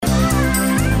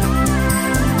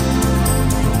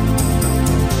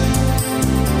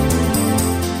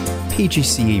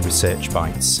PGCE Research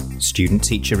Bites,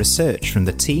 student-teacher research from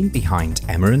the team behind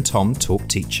Emma and Tom Talk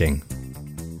Teaching.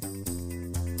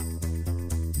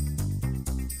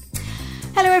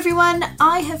 Hello everyone,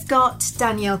 I have got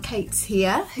Danielle Cates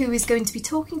here, who is going to be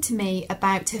talking to me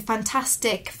about her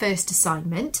fantastic first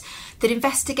assignment that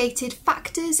investigated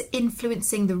factors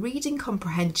influencing the reading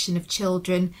comprehension of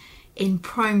children in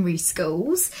primary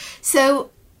schools. So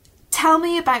tell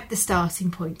me about the starting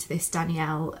point to this,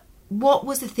 Danielle. What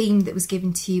was the theme that was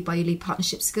given to you by your lead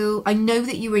partnership school? I know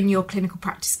that you were in your clinical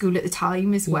practice school at the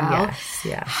time as well. Yes,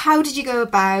 yeah. How did you go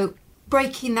about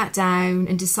breaking that down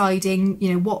and deciding,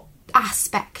 what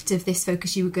aspect of this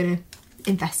focus you were going to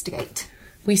investigate?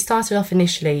 We started off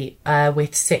initially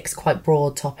with 6 quite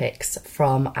broad topics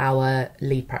from our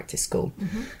lead practice school.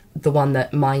 Mm-hmm. The one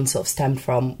that mine sort of stemmed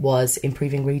from was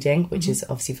improving reading, which is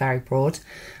obviously very broad.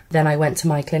 Then I went to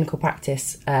my clinical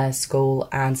practice school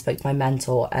and spoke to my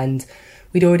mentor, and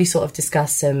we'd already sort of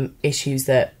discussed some issues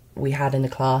that we had in the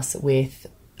class with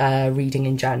reading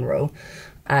in general,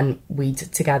 and we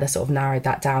together sort of narrowed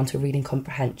that down to reading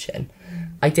comprehension.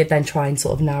 I did then try and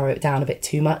sort of narrow it down a bit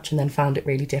too much and then found it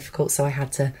really difficult, so I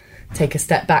had to take a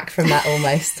step back from that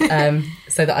almost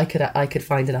so that I could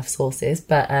find enough sources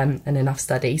and enough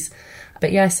studies.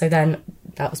 But yeah, so then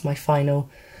that was my final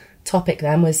topic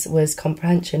then was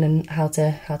comprehension and how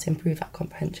to improve that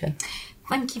comprehension.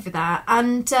 Thank you for that.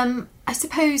 And I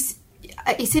suppose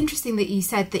it's interesting that you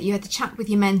said that you had the chat with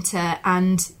your mentor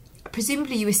and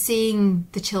presumably you were seeing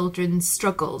the children's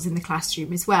struggles in the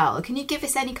classroom as well. Can you give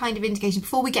us any kind of indication,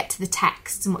 before we get to the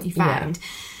texts and what you found,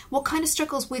 what kind of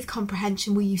struggles with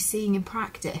comprehension were you seeing in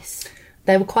practice?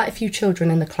 There were quite a few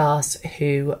children in the class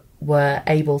who were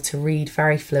able to read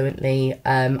very fluently.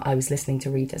 I was listening to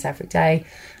readers every day,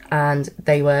 and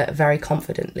they were very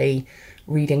confidently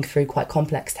reading through quite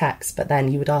complex texts, but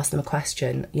then you would ask them a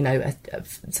question,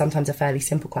 sometimes a fairly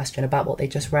simple question about what they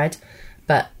just read,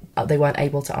 but they weren't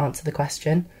able to answer the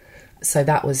question. So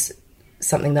that was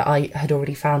something that I had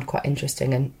already found quite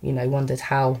interesting, and wondered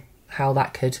how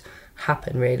that could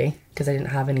happen, really, because I didn't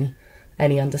have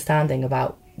any understanding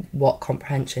about what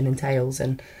comprehension entails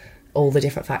and all the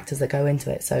different factors that go into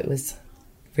it. So it was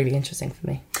really interesting for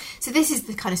me. So this is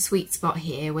the kind of sweet spot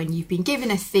here, when you've been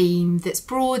given a theme that's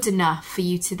broad enough for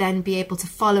you to then be able to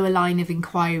follow a line of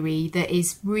inquiry that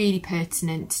is really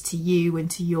pertinent to you and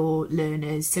to your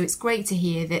learners. So it's great to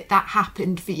hear that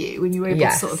happened for you and you were able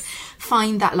to sort of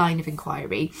find that line of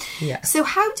inquiry. Yeah. So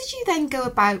how did you then go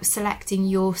about selecting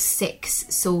your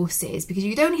 6 sources? Because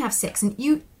you'd only have 6, and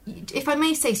you, if I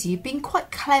may say so, you've been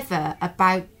quite clever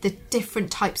about the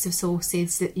different types of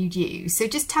sources that you'd use. So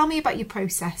just tell me about your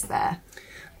process there.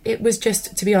 It was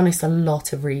just, to be honest, a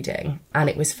lot of reading, and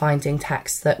it was finding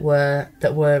texts that were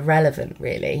relevant,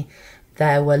 really.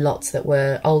 There were lots that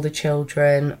were older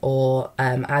children or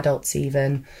adults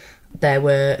even. There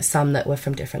were some that were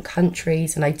from different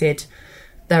countries, and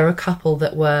there were a couple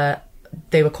that were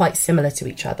quite similar to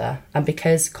each other. And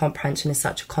because comprehension is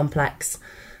such a complex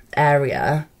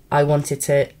area, I wanted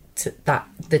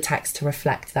the text to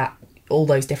reflect that, all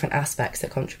those different aspects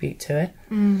that contribute to it.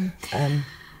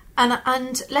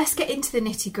 And let's get into the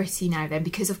nitty gritty now then,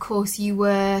 because of course you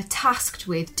were tasked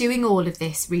with doing all of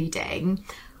this reading,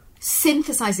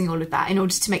 synthesising all of that in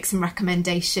order to make some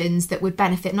recommendations that would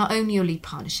benefit not only your lead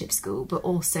partnership school but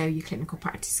also your clinical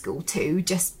practice school too,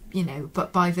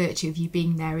 but by virtue of you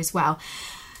being there as well.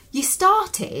 You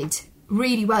started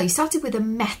really well. You started with a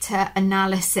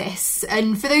meta-analysis,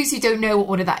 and for those who don't know what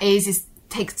one of that is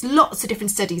takes lots of different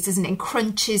studies, doesn't it, and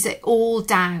crunches it all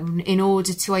down in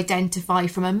order to identify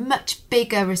from a much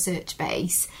bigger research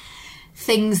base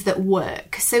things that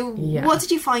work. So what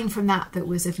did you find from that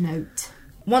was of note?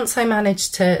 Once I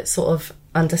managed to sort of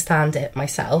understand it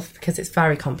myself, because it's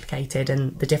very complicated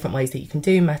and the different ways that you can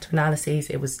do meta-analyses,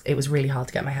 it was really hard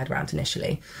to get my head around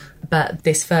initially. But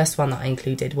this first one that I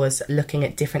included was looking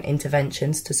at different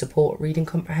interventions to support reading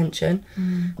comprehension.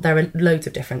 There are loads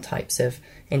of different types of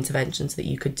interventions that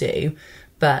you could do,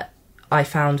 but I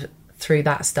found through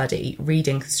that study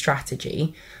reading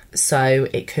strategy, so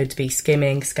it could be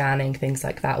skimming, scanning, things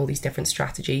like that, all these different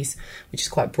strategies, which is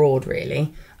quite broad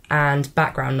really, and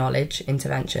background knowledge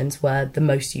interventions were the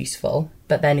most useful.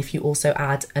 But then if you also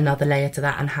add another layer to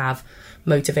that and have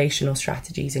motivational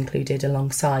strategies included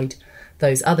alongside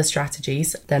those other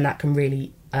strategies, then that can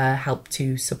really help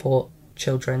to support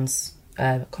children's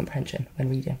comprehension when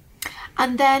reading.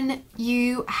 And then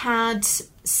you had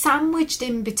sandwiched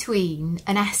in between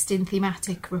an Estin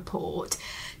thematic report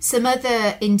some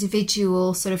other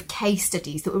individual sort of case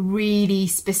studies that were really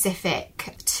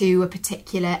specific to a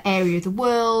particular area of the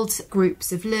world,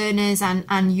 groups of learners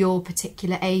and your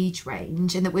particular age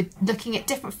range, and that we're looking at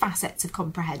different facets of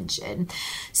comprehension.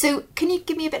 So can you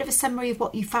give me a bit of a summary of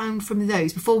what you found from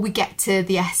those before we get to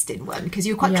the Estin one? Because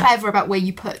you were quite clever about where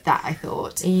you put that, I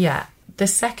thought. Yeah. The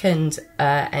second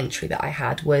entry that I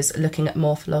had was looking at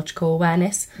morphological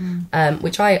awareness,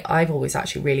 which I've always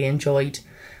actually really enjoyed,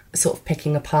 sort of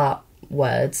picking apart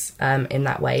words in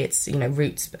that way. It's,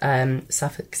 roots,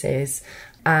 suffixes,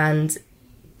 and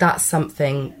that's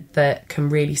something that can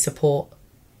really support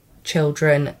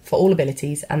children for all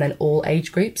abilities and then all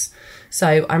age groups.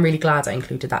 So I'm really glad I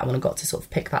included that one and got to sort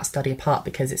of pick that study apart,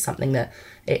 because it's something that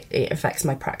it affects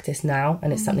my practice now,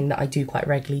 and it's something that I do quite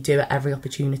regularly, do at every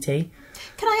opportunity.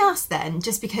 Can I ask then,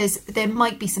 just because there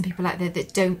might be some people out there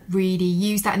that don't really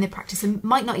use that in their practice and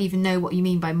might not even know what you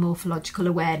mean by morphological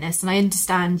awareness, and I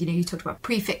understand, you talked about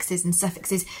prefixes and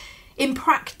suffixes. In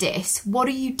practice, what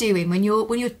are you doing when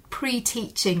you're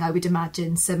pre-teaching, I would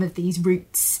imagine, some of these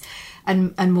roots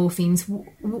and morphemes?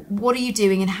 What are you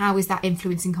doing, and how is that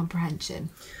influencing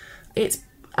comprehension? It's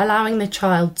allowing the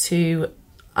child to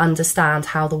understand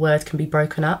how the word can be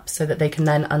broken up, so that they can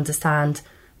then understand,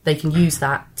 they can use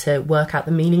that to work out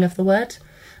the meaning of the word.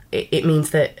 It means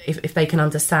that if they can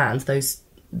understand those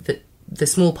the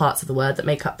small parts of the word that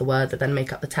make up the word that then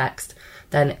make up the text,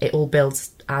 then it all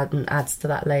builds and adds to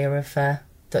that layer of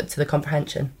to the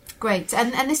comprehension. Great.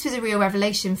 And this was a real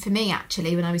revelation for me,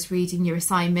 actually, when I was reading your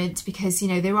assignment, because,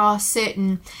 there are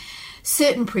certain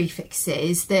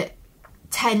prefixes that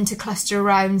tend to cluster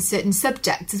around certain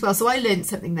subjects as well. So I learned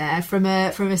something there from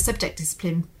a subject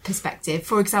discipline perspective.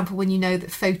 For example, when you know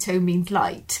that photo means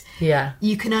light,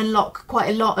 you can unlock quite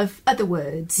a lot of other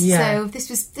words. So this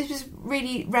was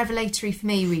really revelatory for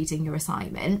me reading your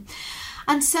assignment.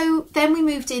 And so then we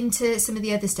moved into some of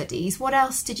the other studies. What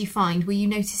else did you find? Were you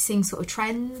noticing sort of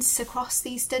trends across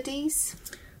these studies?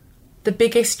 The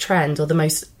biggest trend, or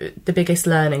the biggest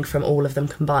learning from all of them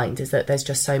combined, is that there's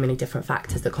just so many different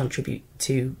factors that contribute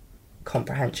to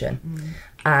comprehension.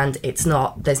 And there's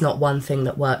not one thing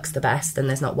that works the best, and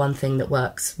there's not one thing that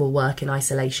will work in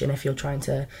isolation. If you're trying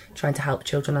to help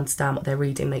children understand what they're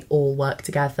reading, they all work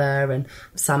together, and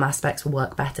some aspects will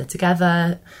work better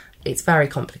together. It's very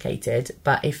complicated,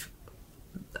 but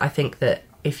I think that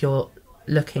if you're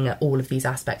looking at all of these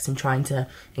aspects and trying to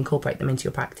incorporate them into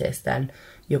your practice, then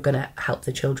you're going to help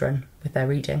the children with their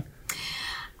reading.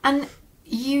 And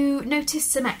you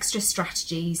noticed some extra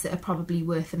strategies that are probably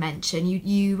worth a mention.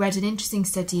 You read an interesting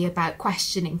study about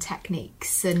questioning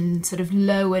techniques and sort of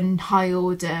low and high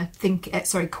order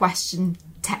question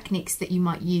techniques that you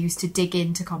might use to dig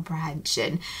into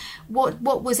comprehension. What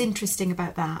was interesting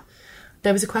about that?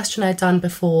 There was a question I'd done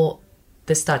before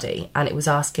the study, and it was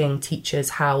asking teachers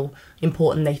how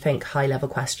important they think high-level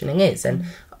questioning is, and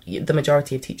the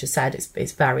majority of teachers said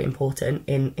it's very important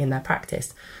in their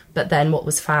practice. But then what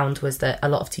was found was that a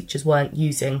lot of teachers weren't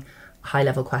using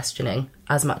high-level questioning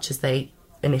as much as they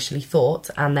initially thought,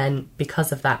 and then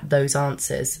because of that, those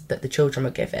answers that the children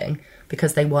were giving,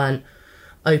 because they weren't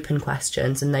open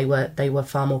questions and they were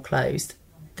far more closed,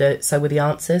 so were the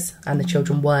answers, and the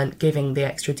children weren't giving the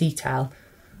extra detail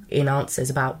in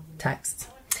answers about texts.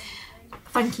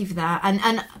 Thank you for that.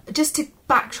 And just to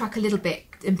backtrack a little bit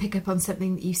and pick up on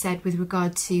something that you said with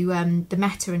regard to the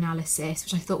meta-analysis,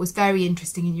 which I thought was very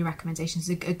interesting in your recommendations,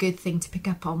 a good thing to pick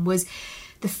up on, was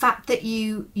the fact that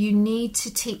you need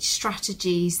to teach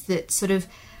strategies that sort of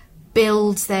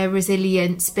build their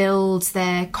resilience, build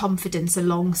their confidence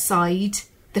alongside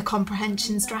the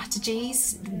comprehension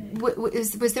strategies.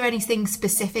 Was there anything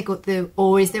specific,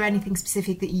 or is there anything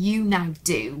specific that you now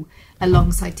do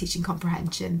alongside teaching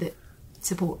comprehension that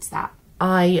supports that?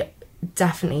 I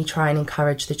definitely try and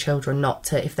encourage the children not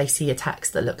to, if they see a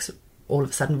text that looks all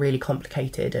of a sudden really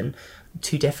complicated and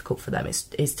too difficult for them,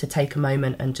 is to take a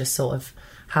moment and just sort of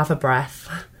have a breath.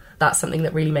 That's something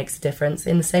that really makes a difference,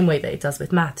 in the same way that it does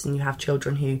with maths. And you have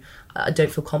children who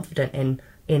don't feel confident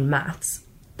in maths.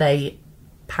 They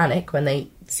panic when they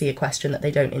see a question that they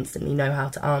don't instantly know how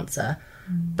to answer,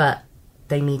 but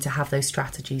they need to have those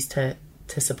strategies to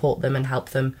support them and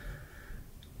help them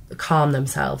calm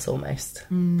themselves almost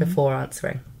before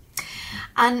answering.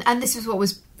 And this is what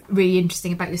was really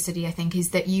interesting about your study, I think,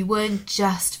 is that you weren't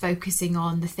just focusing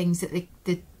on the things that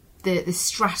the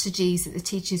strategies that the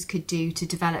teachers could do to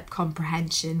develop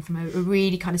comprehension from a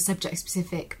really kind of subject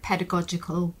specific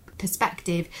pedagogical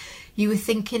perspective, you were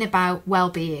thinking about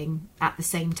well-being at the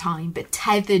same time, but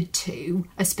tethered to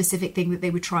a specific thing that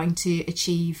they were trying to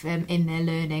achieve in their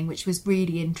learning, which was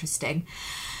really interesting.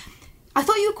 I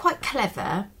thought you were quite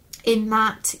clever in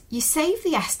that you saved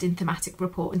the Estin thematic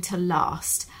report until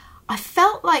last. I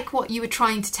felt like what you were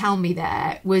trying to tell me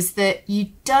there was that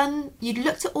you'd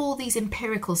looked at all these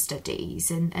empirical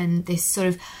studies and this sort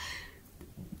of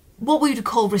what we would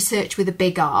call research with a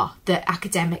big R that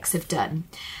academics have done.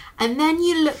 And then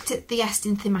you looked at the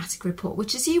Estin thematic report,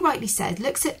 which, as you rightly said,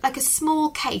 looks at like a small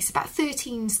case, about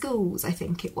 13 schools, I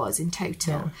think it was in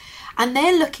total. Yeah. And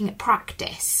they're looking at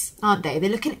practice, aren't they? They're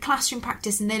looking at classroom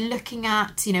practice, and they're looking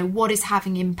at, what is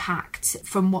having impact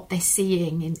from what they're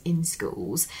seeing in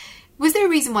schools. Was there a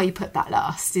reason why you put that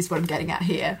last, is what I'm getting at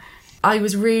here? I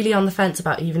was really on the fence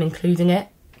about even including it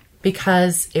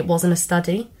because it wasn't a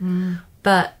study.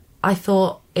 But I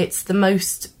thought it's the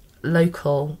most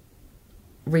local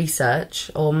research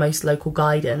or most local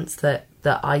guidance that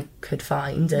I could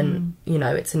find, and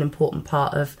it's an important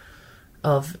part of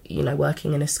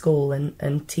working in a school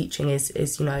and teaching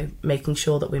is making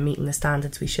sure that we're meeting the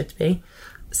standards we should be.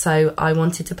 So I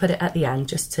wanted to put it at the end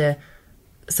just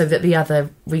so that the other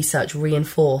research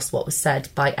reinforced what was said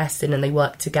by Estin and they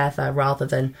work together, rather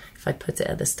than if I put it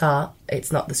at the start,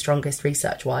 it's not the strongest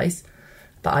research wise,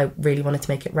 but I really wanted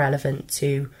to make it relevant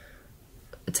to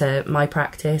my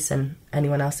practice and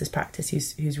anyone else's practice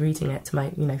who's reading it, to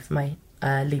my for my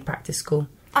lead practice school.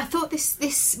 I thought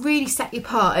this really set you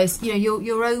apart as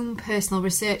your own personal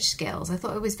research skills. I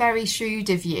thought it was very shrewd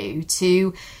of you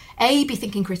to A, be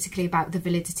thinking critically about the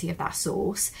validity of that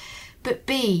source, but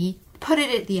B, put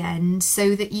it at the end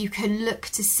so that you can look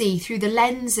to see through the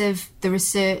lens of the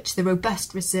research, the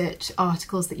robust research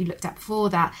articles that you looked at before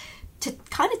that, to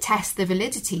kind of test the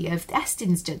validity of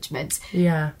Estin's judgment.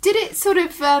 Yeah. Did it sort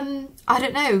of,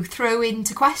 throw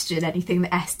into question anything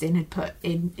that Estin had put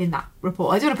in that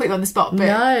report? I don't want to put you on the spot,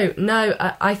 but... No,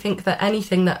 I think that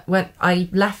anything that I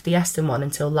left the Estin one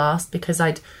until last because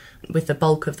with the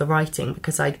bulk of the writing,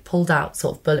 because I'd pulled out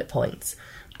sort of bullet points,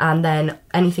 and then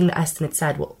anything that Estin had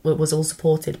said was all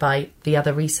supported by the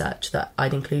other research that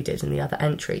I'd included in the other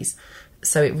entries.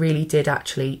 So it really did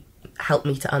actually help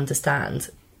me to understand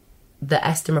the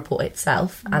Estin report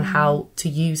itself and how to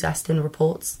use Estin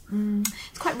reports.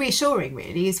 It's quite reassuring,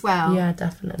 really, as well. Yeah,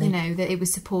 definitely. That it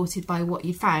was supported by what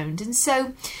you found. And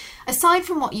so, aside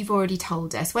from what you've already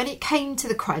told us, when it came to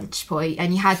the crunch point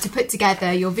and you had to put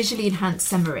together your visually enhanced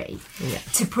summary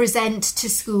to present to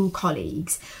school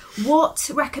colleagues, what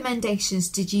recommendations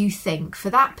did you think for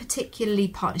that particularly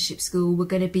partnership school were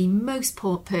going to be most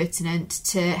pertinent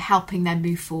to helping them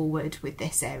move forward with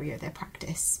this area of their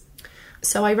practice?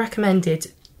 So I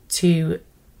recommended to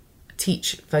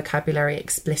teach vocabulary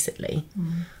explicitly.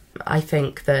 I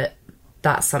think that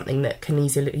that's something that can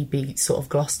easily be sort of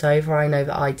glossed over. I know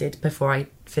that I did before I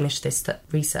finished this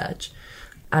research,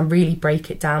 and really break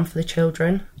it down for the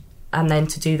children, and then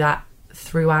to do that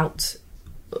throughout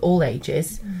all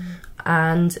ages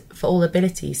and for all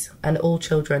abilities, and all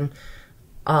children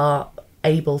are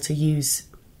able to use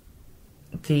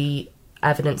the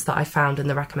evidence that I found and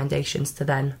the recommendations to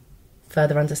then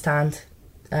further understand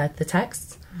the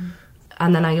texts.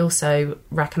 And then I also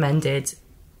recommended,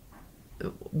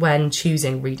 when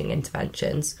choosing reading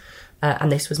interventions,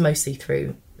 and this was mostly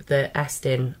through the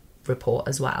Estin report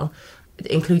as well,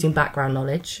 including background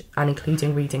knowledge and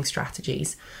including reading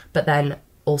strategies, but then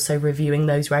also reviewing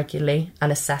those regularly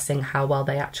and assessing how well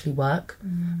they actually work,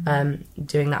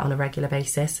 doing that on a regular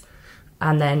basis,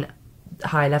 and then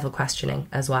high level questioning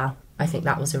as well. I think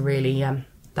that was a really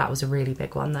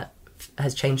big one that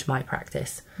has changed my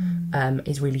practice,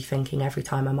 is really thinking every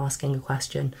time I'm asking a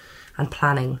question and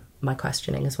planning my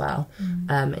questioning as well,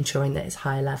 ensuring that it's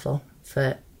high level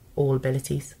for all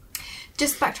abilities.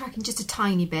 Just backtracking just a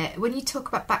tiny bit, when you talk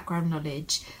about background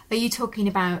knowledge, are you talking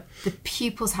about the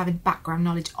pupils having background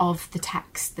knowledge of the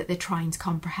text that they're trying to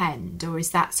comprehend, or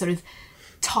is that sort of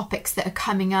topics that are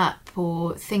coming up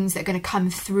or things that are going to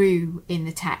come through in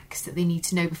the text that they need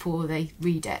to know before they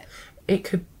read it? It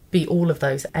could be all of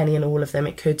those, any and all of them.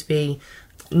 It could be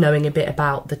knowing a bit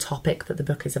about the topic that the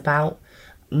book is about,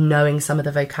 knowing some of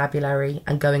the vocabulary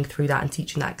and going through that and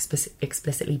teaching that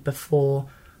explicitly before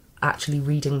actually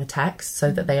reading the text,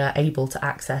 so that they are able to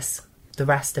access the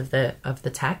rest of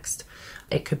the text.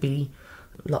 It could be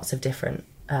lots of different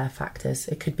factors.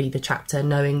 It could be the chapter,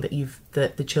 knowing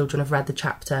that the children have read the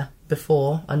chapter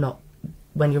before and not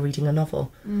when you're reading a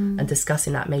novel, and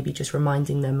discussing that, maybe just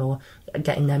reminding them or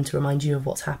getting them to remind you of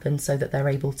what's happened so that they're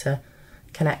able to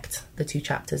connect the two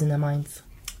chapters in their minds.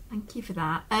 Thank you for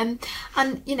that. And,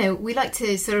 you know, we like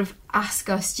to sort of ask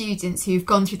our students who've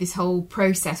gone through this whole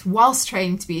process whilst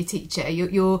training to be a teacher,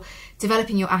 you're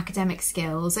developing your academic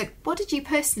skills. Like, what did you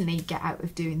personally get out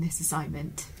of doing this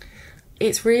assignment?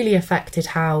 It's really affected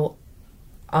how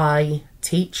I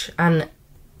teach, and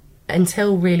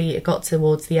until really it got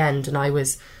towards the end and I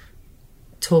was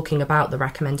talking about the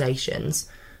recommendations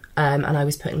and I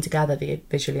was putting together the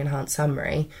visually enhanced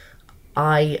summary,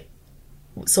 I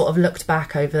sort of looked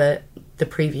back over the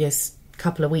previous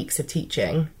couple of weeks of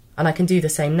teaching, and I can do the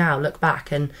same now, look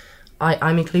back, and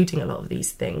I'm including a lot of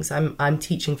these things. I'm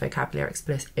teaching vocabulary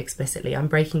explicitly. I'm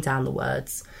breaking down the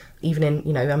words, even in,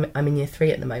 you know, I'm in year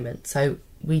 3 at the moment, so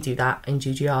we do that in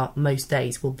GGR most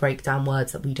days. We'll break down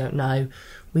words that we don't know.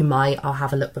 I'll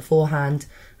have a look beforehand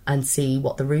and see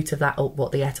what the root of that, or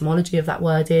what the etymology of that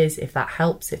word is, if that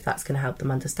helps, if that's going to help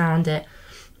them understand it.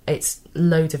 It's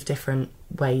loads of different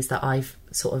ways that I've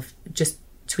sort of just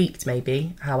tweaked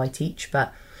maybe how I teach,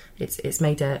 but it's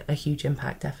made a huge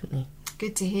impact, definitely.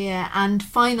 Good to hear. And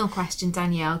final question,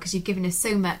 Danielle, because you've given us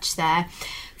so much there.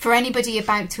 For anybody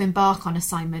about to embark on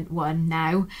assignment 1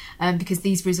 now, because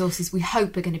these resources we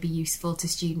hope are going to be useful to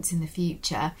students in the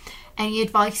future, any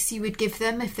advice you would give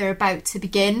them if they're about to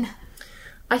begin?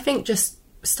 I think just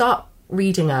start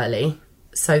reading early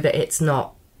so that it's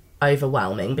not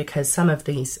overwhelming, because some of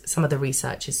the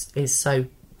research is so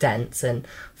dense and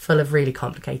full of really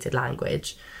complicated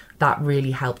language. That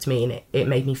really helped me, and it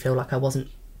made me feel like I wasn't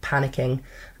panicking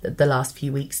the last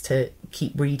few weeks to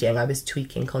keep reading. I was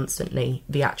tweaking constantly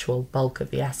the actual bulk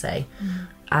of the essay.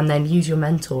 And then use your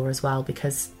mentor as well,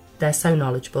 because they're so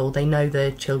knowledgeable. They know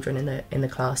the children in the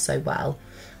class so well.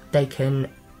 They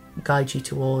can guide you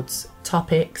towards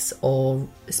topics or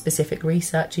specific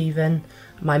research even.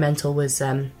 My mentor was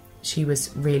she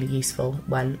was really useful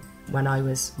when I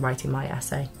was writing my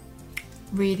essay.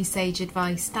 Really sage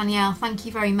advice. Danielle, thank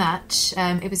you very much.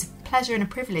 It was a pleasure and a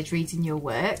privilege reading your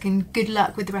work, and good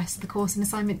luck with the rest of the course and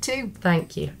assignment 2.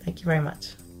 Thank you very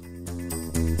much.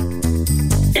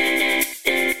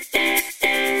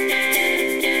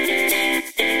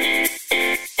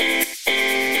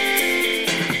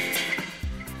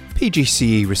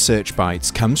 PGCE Research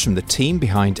Bites comes from the team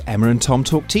behind Emma and Tom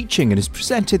Talk Teaching and is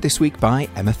presented this week by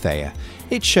Emma Thayer.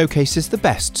 It showcases the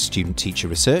best student-teacher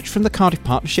research from the Cardiff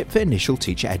Partnership for Initial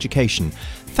Teacher Education.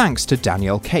 Thanks to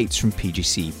Danielle Cates from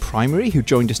PGCE Primary, who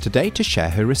joined us today to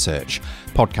share her research.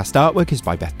 Podcast artwork is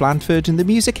by Beth Blandford and the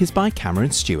music is by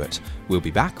Cameron Stewart. We'll be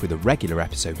back with a regular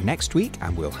episode next week,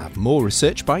 and we'll have more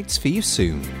Research Bites for you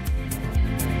soon.